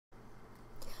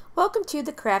Welcome to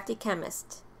The Crafty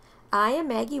Chemist. I am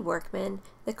Maggie Workman,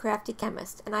 The Crafty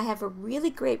Chemist, and I have a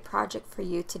really great project for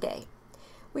you today.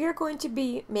 We are going to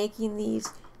be making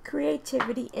these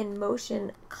Creativity in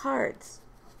Motion cards.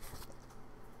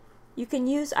 You can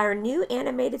use our new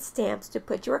animated stamps to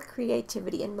put your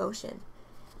creativity in motion.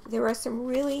 There are some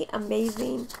really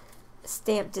amazing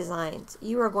stamp designs.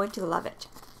 You are going to love it.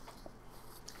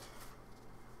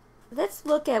 Let's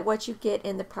look at what you get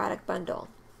in the product bundle.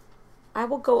 I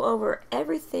will go over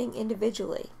everything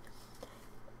individually,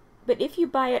 but if you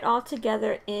buy it all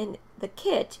together in the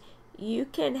kit, you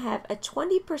can have a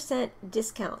 20%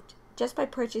 discount just by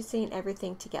purchasing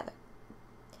everything together.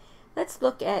 Let's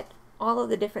look at all of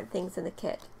the different things in the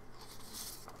kit.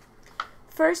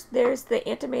 First, there's the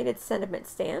animated sentiment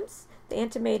stamps, the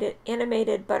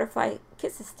animated butterfly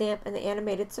kisses stamp, and the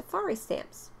animated safari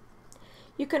stamps.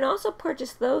 You can also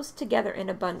purchase those together in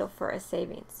a bundle for a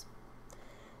savings.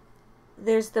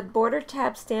 There's the border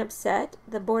tab stamp set,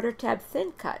 the border tab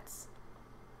thin cuts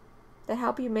that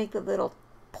help you make the little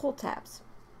pull tabs.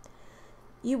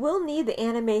 You will need the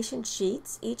animation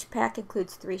sheets. Each pack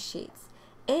includes 3 sheets.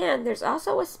 And there's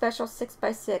also a special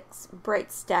 6x6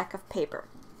 bright stack of paper.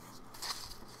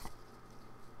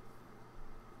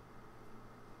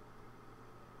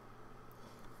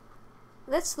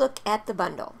 Let's look at the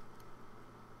bundle.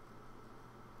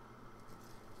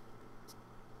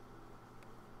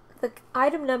 The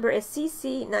item number is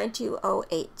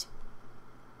CC9208.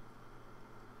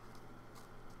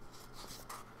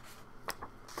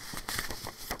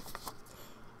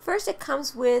 First, it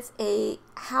comes with a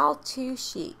how-to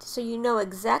sheet, so you know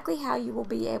exactly how you will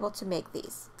be able to make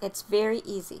these. It's very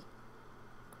easy.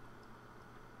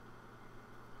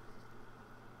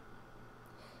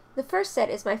 The first set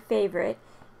is my favorite.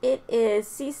 It is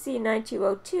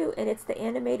CC9202, and it's the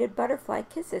animated butterfly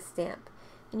kisses stamp.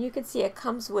 And you can see it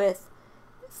comes with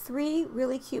 3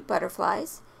 really cute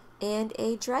butterflies and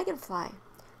a dragonfly.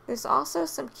 There's also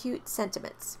some cute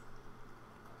sentiments.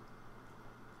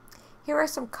 Here are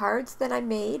some cards that I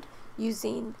made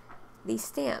using these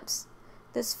stamps.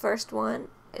 This first one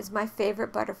is my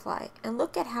favorite butterfly, and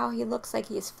look at how he looks like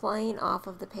he is flying off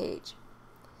of the page.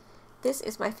 This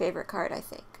is my favorite card, I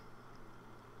think.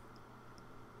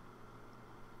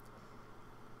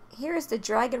 Here is the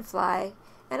dragonfly.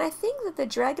 And I think that the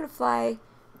dragonfly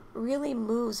really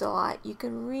moves a lot. You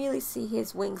can really see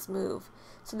his wings move.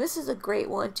 So this is a great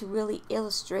one to really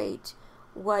illustrate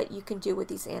what you can do with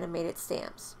these animated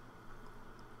stamps.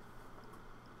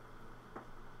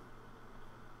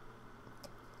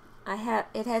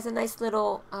 It has a nice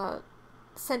little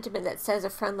sentiment that says a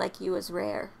friend like you is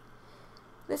rare.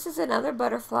 This is another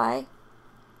butterfly.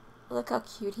 Look how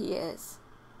cute he is.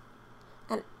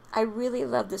 And I really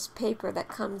love this paper that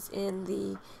comes in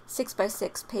the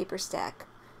 6x6 paper stack,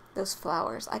 those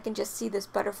flowers. I can just see this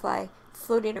butterfly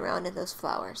floating around in those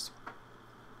flowers.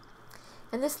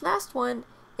 And this last one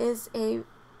is a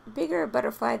bigger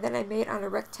butterfly that I made on a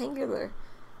rectangular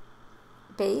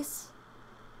base.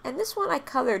 And this one I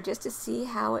colored just to see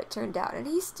how it turned out. And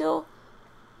he still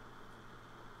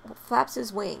flaps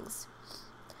his wings.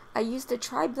 I used the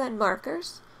tri-blend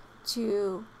markers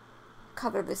to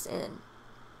color this in.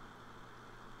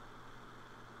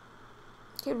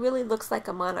 It really looks like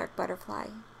a monarch butterfly.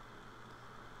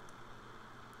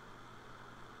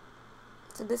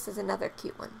 So this is another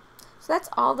cute one. So that's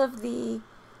all of the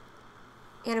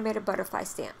animated butterfly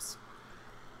stamps.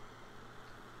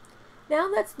 Now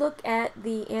let's look at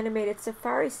the animated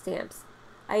safari stamps,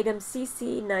 item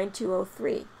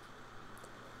CC9203.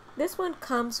 This one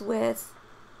comes with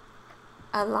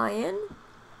a lion.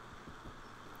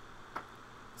 It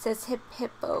says hip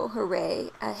hippo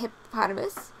hooray, a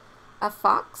hippopotamus, a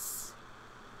fox,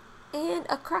 and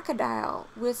a crocodile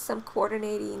with some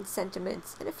coordinating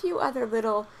sentiments and a few other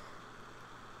little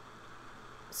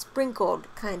sprinkled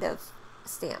kind of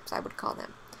stamps, I would call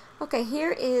them. Okay,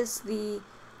 here is the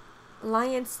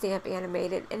lion stamp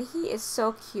animated, and he is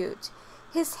so cute.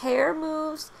 His hair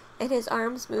moves and his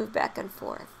arms move back and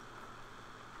forth.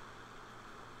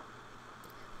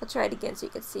 I'll try it again so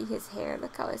you can see his hair.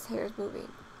 Look how his hair is moving.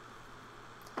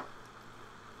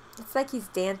 It's like he's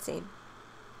dancing.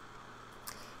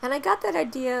 And I got that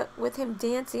idea with him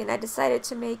dancing, and I decided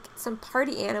to make some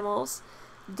party animals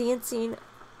dancing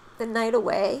the night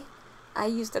away. I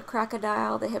used the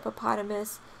crocodile, the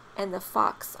hippopotamus, and the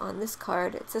fox on this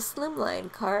card. It's a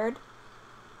slimline card.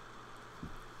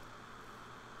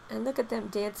 And look at them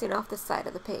dancing off the side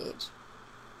of the page.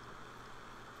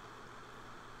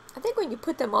 I think when you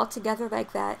put them all together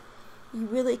like that, you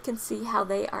really can see how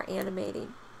they are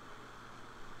animating.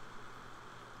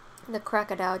 And the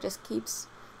crocodile just keeps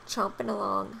chomping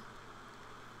along.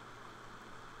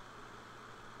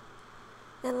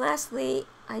 And lastly,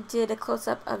 I did a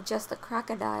close-up of just the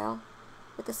crocodile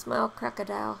with the smile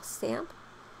crocodile stamp.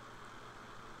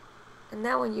 And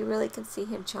that one you really can see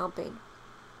him chomping.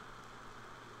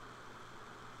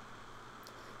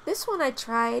 This one I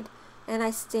tried and I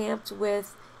stamped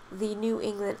with the New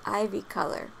England Ivy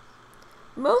color.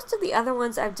 Most of the other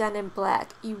ones I've done in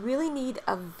black. You really need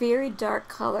a very dark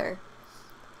color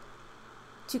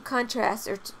to contrast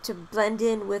or to blend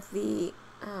in with the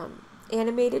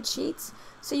animated sheets.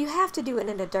 So you have to do it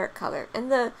in a dark color. And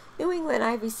the New England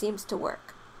Ivy seems to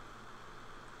work.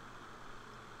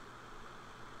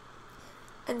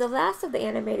 And the last of the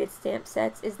animated stamp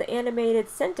sets is the animated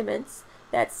sentiments.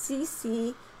 That's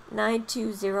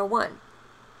CC9201.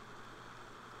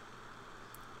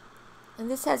 And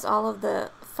this has all of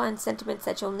the fun sentiments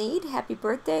that you'll need. Happy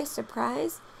birthday,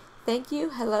 surprise, thank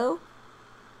you, hello,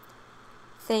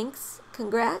 thanks,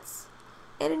 congrats.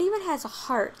 And it even has a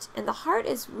heart. And the heart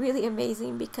is really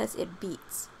amazing because it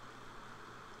beats.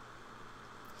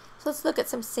 So let's look at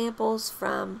some samples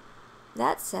from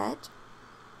that set.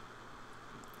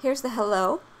 Here's the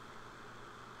hello.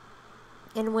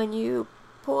 And when you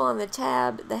pull on the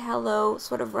tab, the hello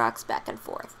sort of rocks back and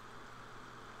forth.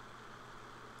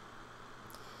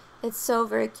 It's so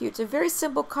very cute. It's a very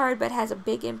simple card, but has a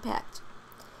big impact.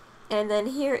 And then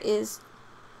here is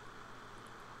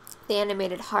the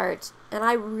animated heart. And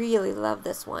I really love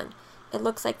this one. It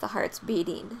looks like the heart's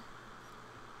beating.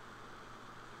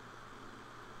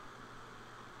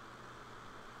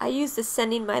 I used the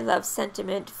Sending My Love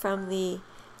sentiment from the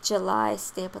July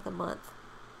stamp of the month.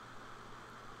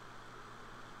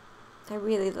 I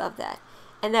really love that.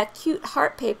 And that cute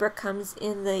heart paper comes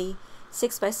in the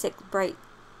 6x6 bright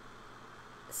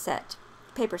set,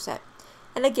 paper set.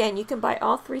 And again, you can buy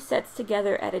all 3 sets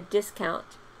together at a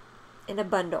discount in a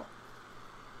bundle.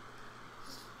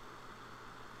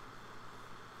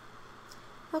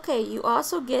 Okay, you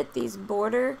also get these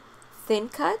border thin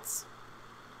cuts.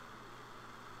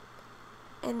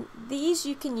 And these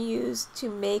you can use to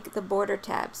make the border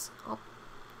tabs. I'll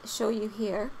show you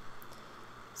here.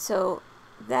 So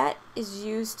that is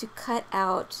used to cut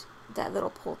out that little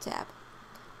pull tab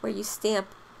where you stamp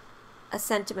a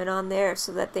sentiment on there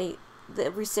so that the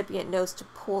recipient knows to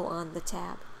pull on the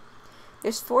tab.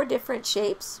 There's 4 different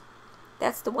shapes.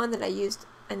 That's the one that I used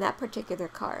in that particular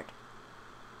card.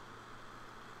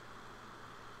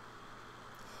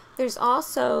 There's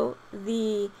also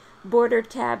the border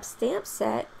tab stamp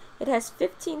set. It has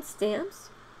 15 stamps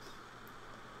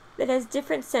that has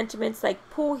different sentiments like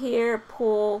pull here,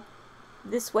 pull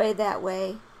this way, that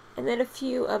way, and then a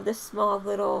few of the small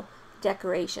little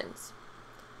decorations.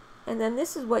 And then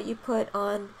this is what you put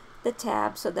on the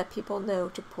tab so that people know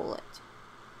to pull it.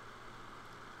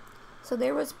 So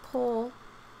there was pull.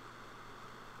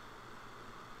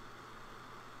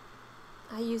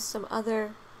 I used some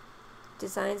other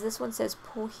designs. This one says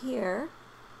pull here.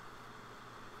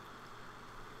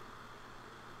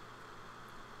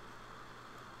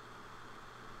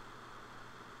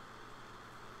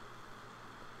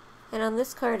 And on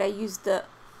this card I used the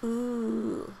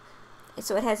ooh.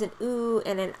 So it has an ooh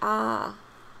and an ah.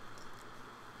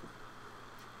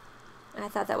 I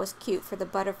thought that was cute for the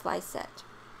butterfly set.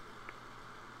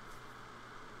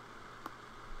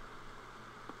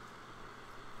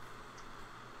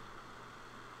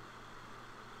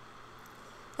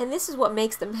 And this is what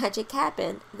makes the magic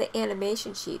happen, the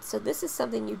animation sheet. So this is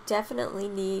something you definitely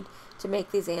need to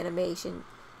make these animation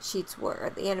sheets work, or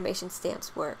the animation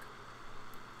stamps work.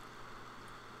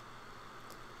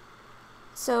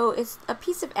 So it's a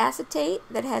piece of acetate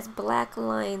that has black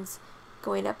lines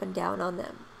going up and down on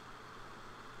them.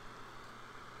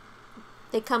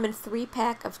 They come in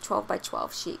 3-pack of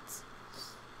 12x12 sheets.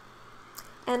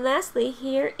 And lastly,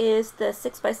 here is the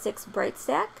 6x6 Bright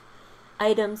Stack,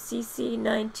 item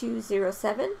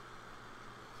CC9207.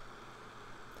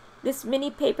 This mini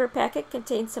paper packet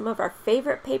contains some of our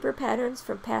favorite paper patterns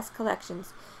from past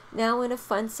collections, now in a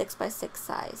fun 6x6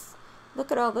 size.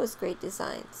 Look at all those great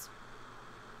designs.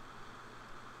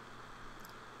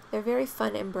 They're very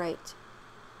fun and bright.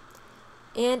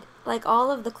 And like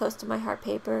all of the Close to My Heart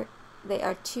paper, they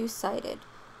are 2-sided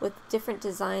with different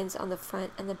designs on the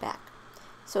front and the back.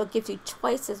 So it gives you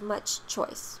twice as much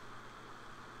choice.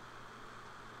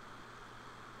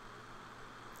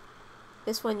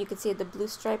 This one you can see the blue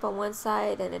stripe on one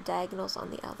side and a diagonals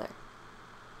on the other.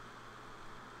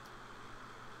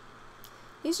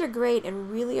 These are great and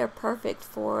really are perfect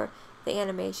for the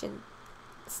animation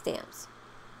stamps.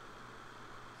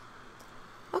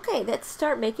 Okay, let's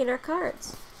start making our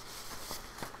cards.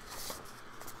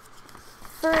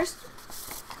 First,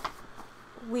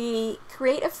 we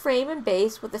create a frame and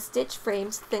base with the Stitch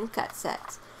Frames thin cut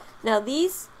sets. Now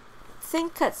these thin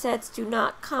cut sets do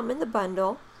not come in the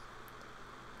bundle,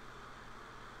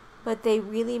 but they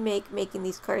really make making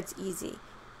these cards easy.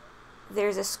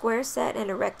 There's a square set and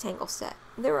a rectangle set.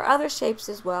 There are other shapes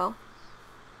as well,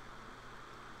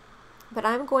 but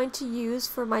I'm going to use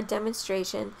for my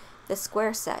demonstration the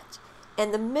square set.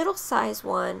 And the middle size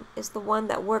one is the one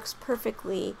that works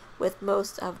perfectly with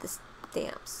most of the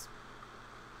stamps.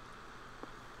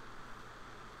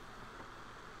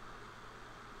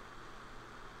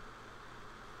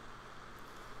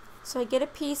 So I get a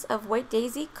piece of White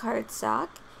Daisy cardstock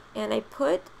and I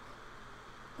put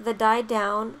the die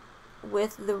down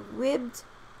with the ribbed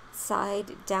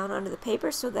side down onto the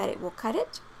paper so that it will cut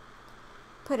it.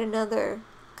 Put another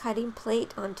cutting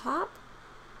plate on top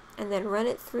and then run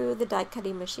it through the die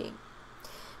cutting machine.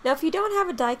 Now if you don't have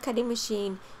a die cutting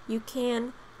machine, you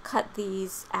can cut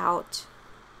these out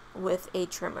with a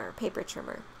trimmer, paper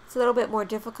trimmer. It's a little bit more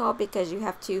difficult because you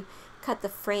have to cut the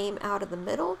frame out of the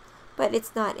middle, but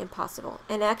it's not impossible.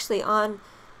 And actually on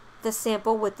the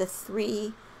sample with the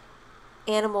 3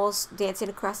 animals dancing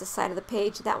across the side of the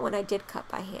page, that one I did cut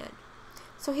by hand.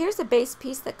 So here's the base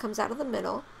piece that comes out of the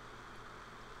middle,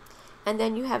 and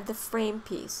then you have the frame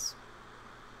piece.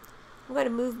 I'm going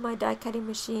to move my die cutting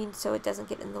machine so it doesn't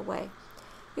get in the way.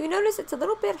 You notice it's a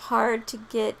little bit hard to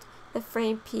get the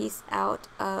frame piece out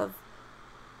of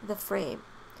the frame,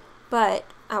 but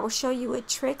I will show you a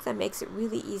trick that makes it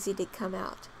really easy to come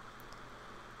out.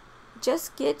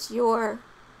 Just get your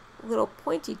little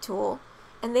pointy tool,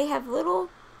 and they have little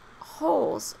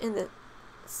holes in the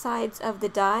sides of the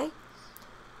die,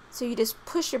 so you just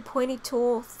push your pointy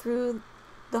tool through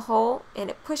the hole and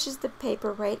it pushes the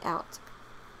paper right out.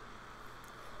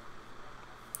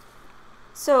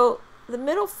 So the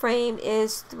middle frame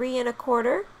is 3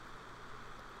 1/4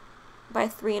 by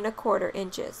 3 1/4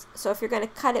 inches. So if you're going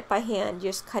to cut it by hand, you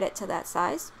just cut it to that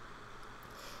size.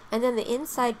 And then the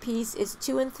inside piece is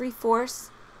 2 3/4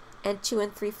 and 2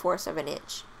 3/4 of an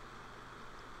inch.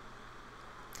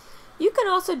 You can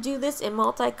also do this in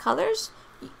multicolors.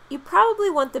 You probably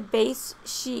want the base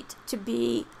sheet to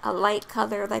be a light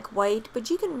color like white, but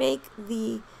you can make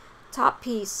the top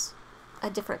piece a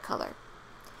different color.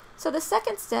 So the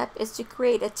second step is to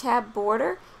create a tab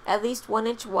border at least 1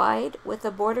 inch wide with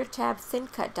a border tab thin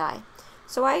cut die.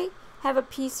 So I have a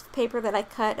piece of paper that I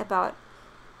cut about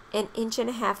 1.5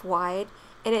 inches wide,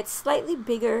 and it's slightly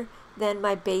bigger than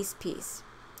my base piece.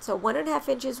 So 1.5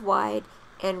 inches wide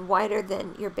and wider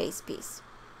than your base piece.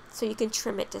 So you can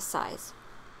trim it to size.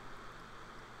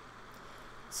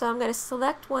 So I'm going to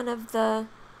select one of the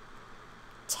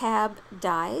tab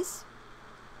dies.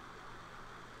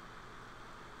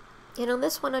 And on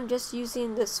this one I'm just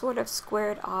using the sort of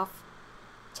squared off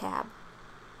tab.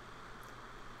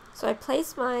 So I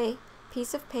place my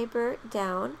piece of paper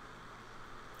down,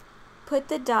 put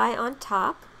the die on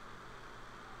top,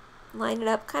 line it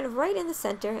up kind of right in the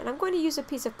center, and I'm going to use a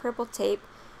piece of purple tape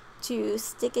to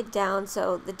stick it down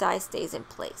so the die stays in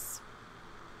place.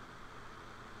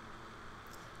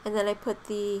 And then I put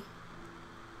the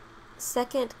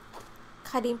second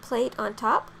cutting plate on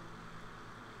top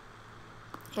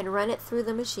and run it through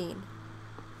the machine.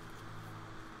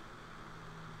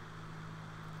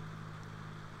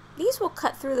 These will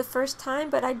cut through the first time,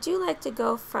 but I do like to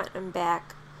go front and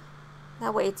back.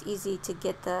 That way it's easy to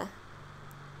get the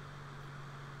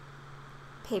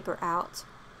paper out.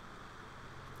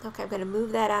 Okay, I'm going to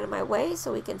move that out of my way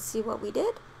so we can see what we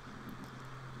did.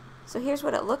 So here's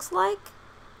what it looks like.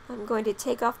 I'm going to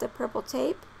take off the purple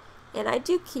tape, and I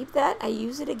do keep that. I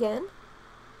use it again.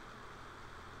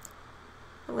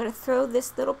 I'm going to throw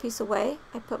this little piece away.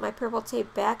 I put my purple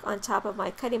tape back on top of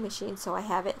my cutting machine so I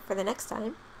have it for the next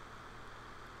time.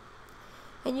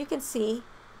 And you can see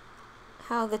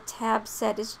how the tab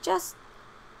set is just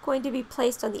going to be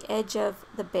placed on the edge of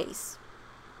the base,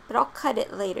 but I'll cut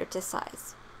it later to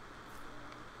size.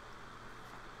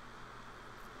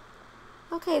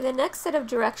 Okay, the next set of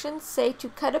directions say to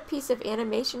cut a piece of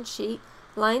animation sheet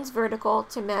lines vertical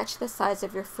to match the size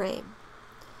of your frame.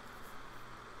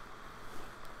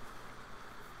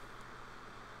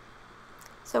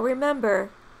 So remember,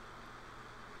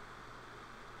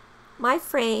 my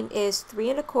frame is 3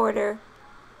 1/4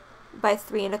 by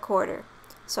 3 1/4.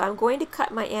 So I'm going to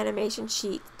cut my animation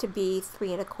sheet to be 3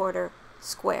 1/4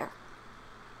 square.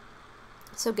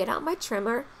 So get out my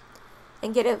trimmer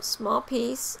and get a small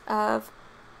piece of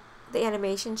the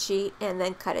animation sheet and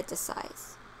then cut it to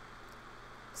size.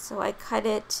 So I cut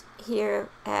it here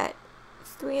at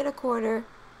 3 1/4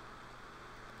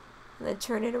 and then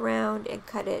turn it around and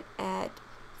cut it at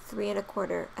 3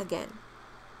 1/4 again.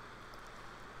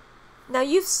 Now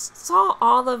you saw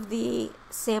all of the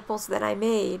samples that I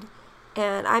made,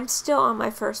 and I'm still on my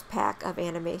first pack of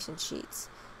animation sheets.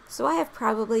 So I have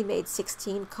probably made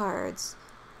 16 cards,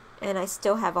 and I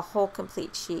still have a whole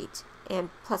complete sheet, and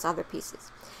plus other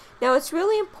pieces. Now it's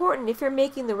really important if you're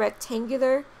making the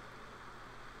rectangular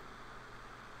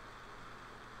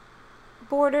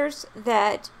borders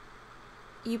that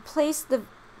you place the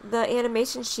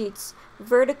animation sheets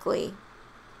vertically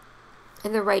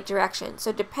in the right direction.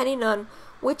 So depending on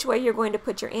which way you're going to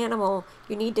put your animal,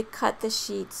 you need to cut the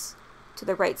sheets to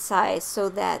the right size so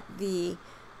that the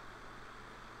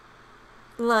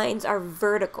lines are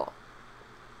vertical.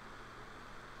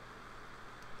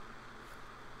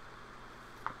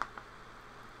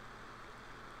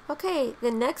 Okay,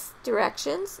 the next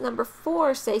directions, number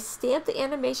 4, say stamp the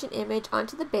animation image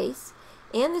onto the base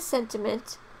and the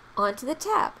sentiment onto the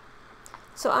tab.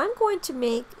 So I'm going to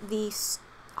make the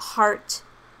heart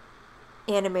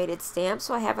animated stamp,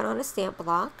 so I have it on a stamp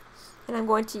block, and I'm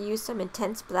going to use some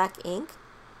intense black ink.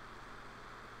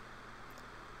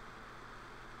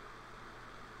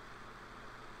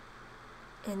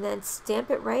 And then stamp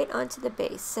it right onto the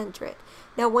base, center it.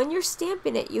 Now when you're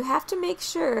stamping it, you have to make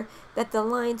sure that the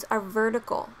lines are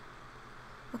vertical.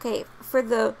 Okay, for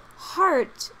the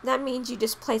heart, that means you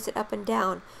just place it up and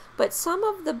down. But some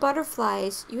of the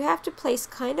butterflies, you have to place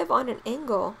kind of on an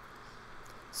angle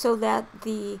so that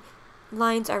the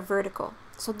lines are vertical.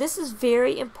 So this is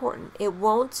very important. It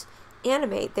won't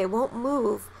animate, they won't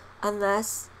move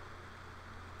unless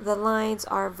the lines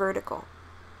are vertical.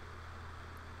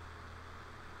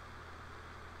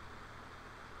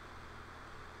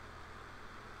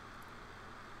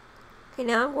 Okay,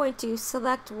 now I'm going to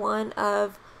select one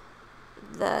of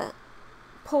the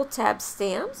pull tab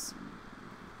stamps.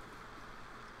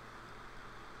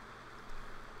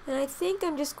 And I think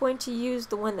I'm just going to use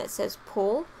the one that says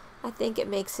pull. I think it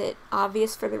makes it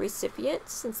obvious for the recipient,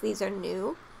 since these are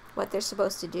new, what they're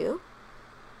supposed to do.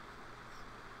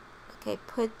 Okay,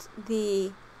 put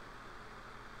the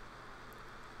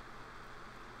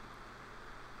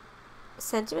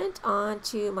sentiment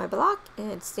onto my block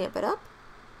and stamp it up.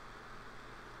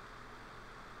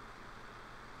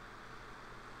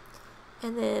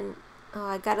 And then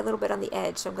I got a little bit on the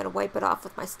edge, so I'm going to wipe it off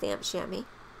with my stamp chamois.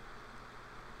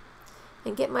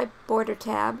 And get my border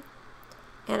tab,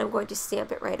 and I'm going to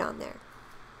stamp it right on there.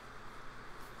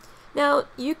 Now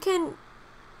you can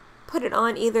put it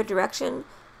on either direction.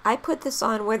 I put this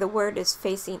on where the word is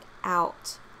facing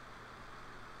out.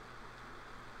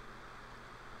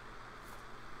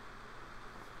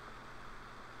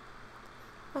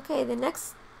 Okay, the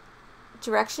next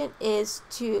direction is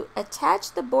to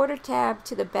attach the border tab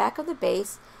to the back of the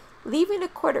base, leaving a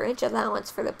 1/4 inch allowance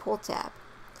for the pull tab.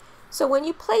 So when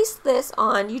you place this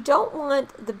on, you don't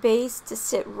want the base to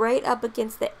sit right up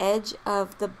against the edge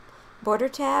of the border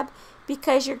tab,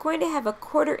 because you're going to have a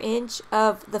 1/4 inch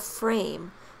of the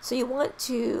frame. So you want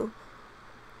to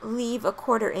leave a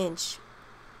 1/4 inch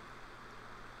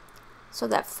so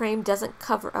that frame doesn't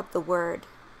cover up the word.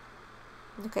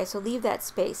 Okay, so leave that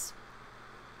space.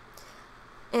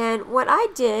 And what I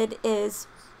did is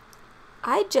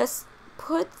I just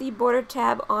put the border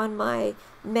tab on my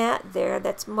mat there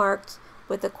that's marked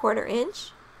with a 1/4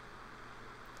 inch,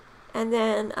 and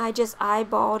then I just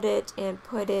eyeballed it and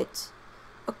put it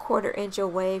a 1/4 inch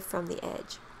away from the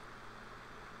edge.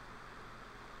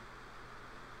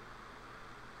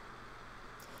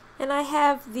 And I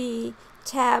have the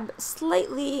tab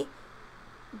slightly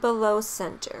below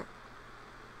center.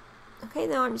 Okay,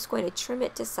 now I'm just going to trim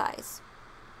it to size.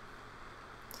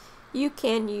 You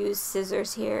can use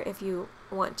scissors here if you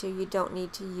want to. You don't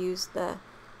need to use the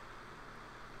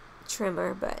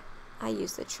trimmer, but I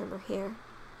use the trimmer here.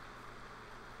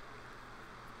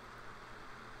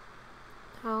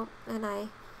 Oh, and I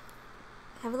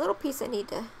have a little piece I need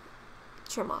to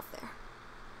trim off there.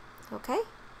 Okay,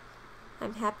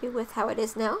 I'm happy with how it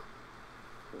is now.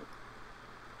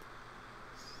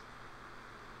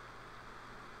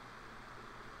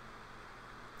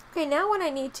 Okay, now what I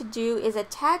need to do is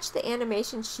attach the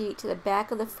animation sheet to the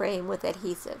back of the frame with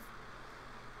adhesive.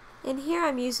 And here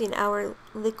I'm using our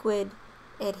liquid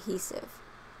adhesive.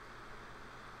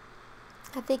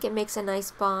 I think it makes a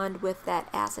nice bond with that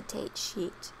acetate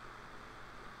sheet.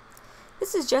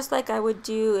 This is just like I would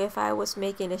do if I was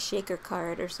making a shaker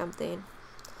card or something.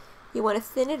 You want to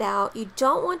thin it out. You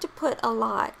don't want to put a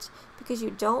lot because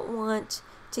you don't want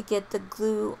to get the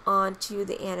glue onto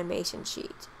the animation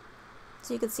sheet.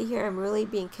 So you can see here I'm really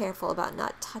being careful about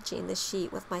not touching the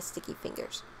sheet with my sticky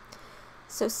fingers.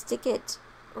 So stick it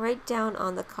right down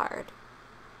on the card.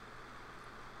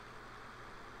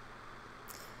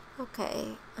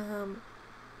 Okay,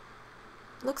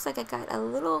 looks like I got a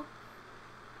little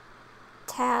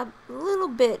tab, a little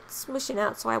bit smushing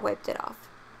out, so I wiped it off.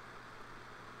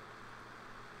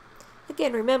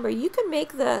 Again, remember, you can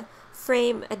make the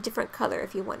frame a different color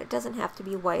if you want. It doesn't have to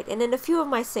be white. And in a few of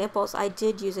my samples, I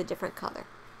did use a different color.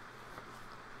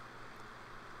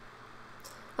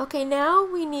 Okay, now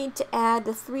we need to add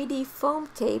the 3D foam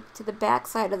tape to the back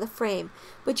side of the frame,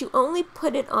 but you only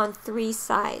put it on 3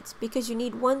 sides because you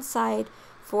need one side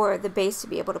for the base to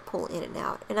be able to pull in and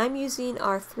out. And I'm using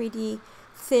our 3D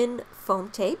thin foam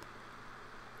tape.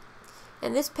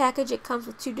 And this package, it comes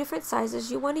with 2 different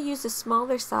sizes. You want to use the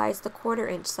smaller size, the 1/4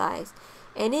 inch size,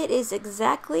 and it is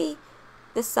exactly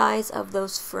the size of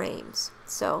those frames.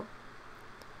 So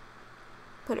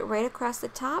put it right across the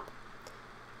top.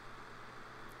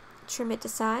 Trim it to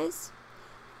size.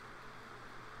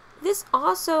 This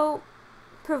also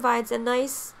provides a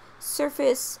nice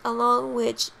surface along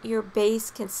which your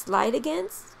base can slide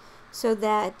against so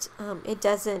that it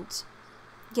doesn't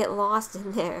get lost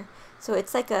in there. So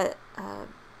it's like a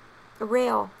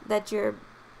rail that your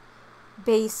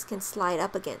base can slide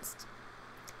up against.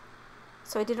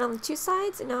 So I did it on the 2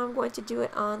 sides, and now I'm going to do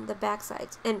it on the back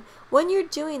sides. And when you're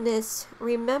doing this,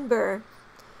 remember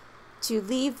to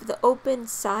leave the open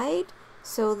side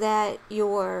so that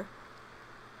your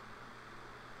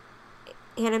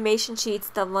animation sheets,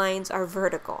 the lines are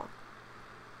vertical.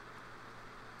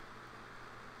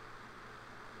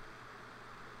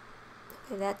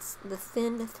 Okay, that's the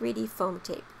thin 3D foam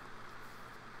tape.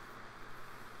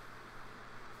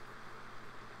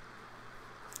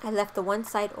 I left the one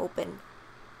side open.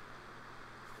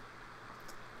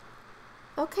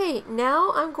 Okay,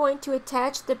 now I'm going to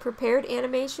attach the prepared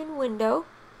animation window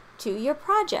to your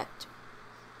project.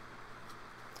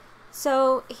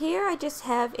 So here I just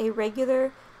have a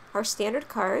regular, our standard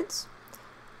cards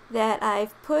that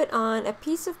I've put on a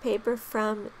piece of paper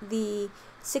from the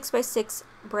 6x6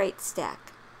 bright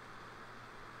stack.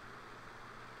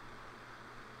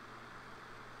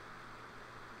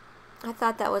 I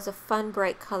thought that was a fun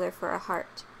bright color for a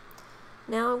heart.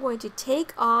 Now I'm going to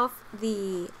take off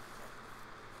the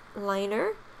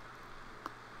liner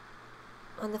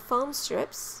on the foam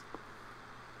strips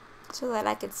so that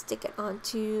I can stick it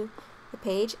onto the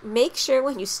page. Make sure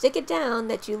when you stick it down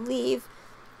that you leave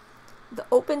the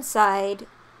open side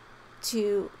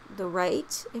to the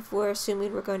right, if we're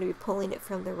assuming we're going to be pulling it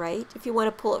from the right. If you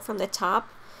want to pull it from the top,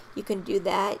 you can do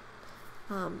that.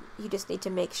 You just need to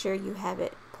make sure you have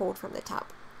it pulled from the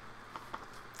top.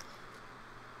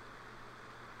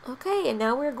 Okay, and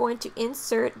now we're going to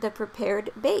insert the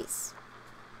prepared base.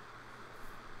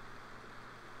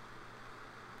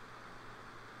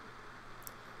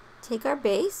 Take our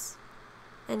base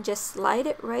and just slide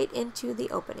it right into the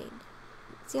opening.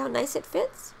 See how nice it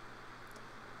fits?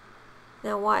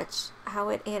 Now watch how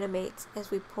it animates as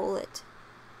we pull it.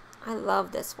 I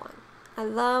love this one. I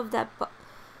love that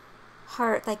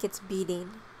heart like it's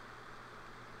beating.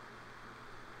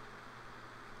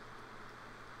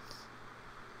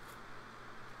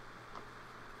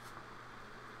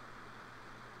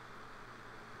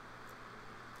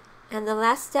 And the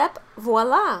last step,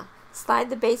 voila! Slide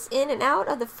the base in and out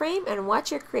of the frame and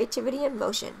watch your creativity in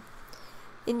motion.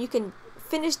 Then you can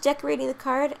finish decorating the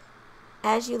card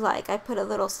as you like. I put a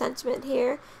little sentiment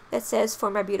here that says,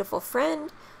 "For my beautiful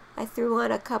friend." I threw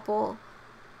on a couple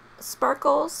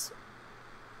sparkles.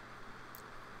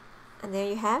 And there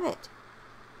you have it.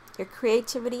 Your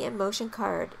creativity in motion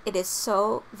card. It is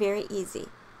so very easy,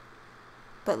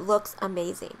 but looks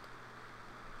amazing.